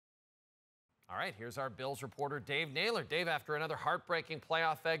All right, here's our Bills reporter, Dave Naylor. Dave, after another heartbreaking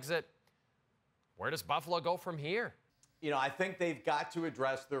playoff exit, where does Buffalo go from here? You know, I think they've got to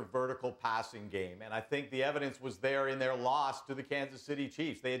address their vertical passing game, and I think the evidence was there in their loss to the Kansas City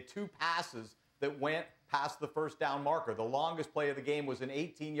Chiefs. They had two passes that went past the first down marker. The longest play of the game was an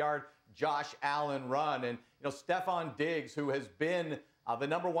 18-yard Josh Allen run. And, you know, Stefon Diggs, who has been the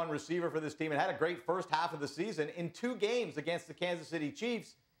number one receiver for this team and had a great first half of the season, in 2 games against the Kansas City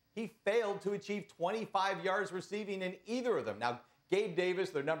Chiefs, he failed to achieve 25 yards receiving in either of them. Now, Gabe Davis,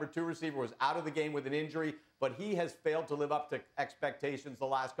 their number 2 receiver, was out of the game with an injury, but he has failed to live up to expectations the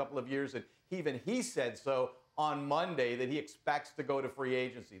last couple of years. And even he said so on Monday that he expects to go to free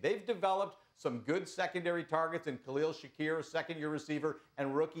agency. They've developed some good secondary targets in Khalil Shakir, a second-year receiver,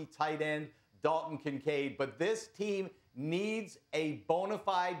 and rookie tight end Dalton Kincaid. But this team needs a bona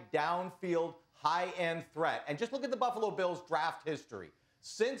fide downfield high-end threat. And just look at the Buffalo Bills draft history.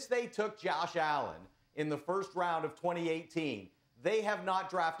 Since they took Josh Allen in the first round of 2018, they have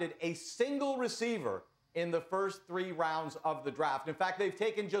not drafted a single receiver in the first 3 rounds of the draft. In fact, they've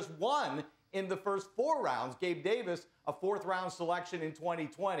taken just one in the first 4 rounds. Gabe Davis, a 4th-round selection in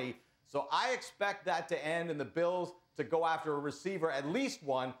 2020. So I expect that to end and the Bills to go after a receiver, at least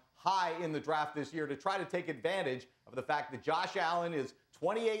one, high in the draft this year to try to take advantage of the fact that Josh Allen is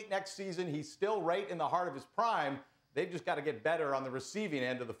 28 next season. He's still right in the heart of his prime. They've just got to get better on the receiving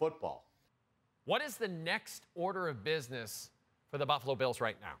end of the football. What is the next order of business for the Buffalo Bills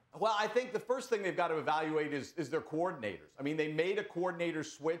right now? Well, I think the first thing they've got to evaluate is their coordinators. I mean, they made a coordinator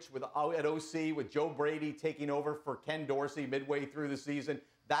switch at OC with Joe Brady taking over for Ken Dorsey midway through the season.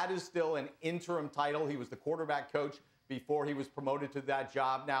 That is still an interim title. He was the quarterback coach before he was promoted to that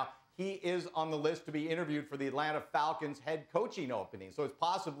job. Now, he is on the list to be interviewed for the Atlanta Falcons head coaching opening. So it's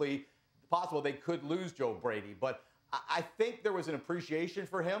possible they could lose Joe Brady. But I think there was an appreciation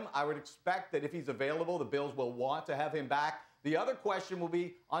for him. I would expect that if he's available, the Bills will want to have him back. The other question will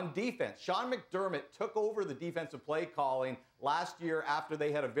be on defense. Sean McDermott took over the defensive play calling last year after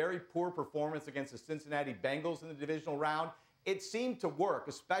they had a very poor performance against the Cincinnati Bengals in the divisional round. It seemed to work,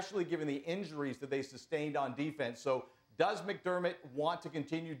 especially given the injuries that they sustained on defense. So does McDermott want to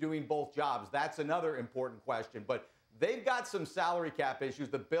continue doing both jobs? That's another important question. But they've got some salary cap issues.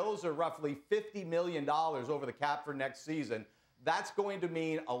 The Bills are roughly $50 million over the cap for next season. That's going to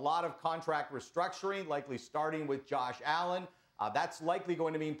mean a lot of contract restructuring, likely starting with Josh Allen. That's likely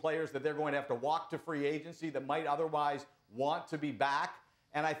going to mean players that they're going to have to walk to free agency that might otherwise want to be back.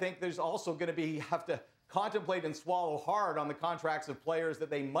 And I think there's also going to have to contemplate and swallow hard on the contracts of players that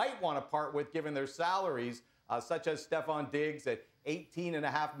they might want to part with given their salaries, such as Stefon Diggs at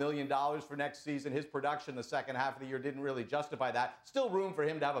 $18.5 million for next season. His production the second half of the year didn't really justify that. Still room for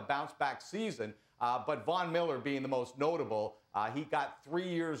him to have a bounce-back season. But Von Miller being the most notable, he got 3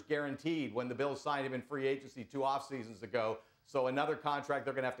 years guaranteed when the Bills signed him in free agency 2 off seasons ago. So another contract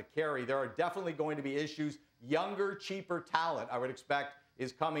they're going to have to carry. There are definitely going to be issues. Younger, cheaper talent, I would expect,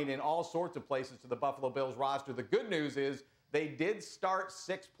 is coming in all sorts of places to the Buffalo Bills roster. The good news is they did start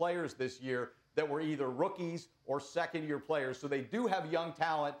 6 players this year that were either rookies or second-year players. So they do have young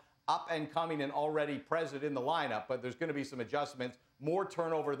talent up and coming and already present in the lineup, but there's going to be some adjustments, more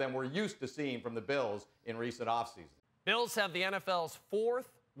turnover than we're used to seeing from the Bills in recent offseasons. Bills have the NFL's 4th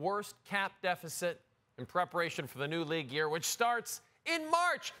worst cap deficit in preparation for the new league year, which starts in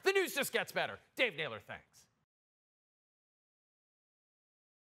March. The news just gets better. Dave Naylor, thanks.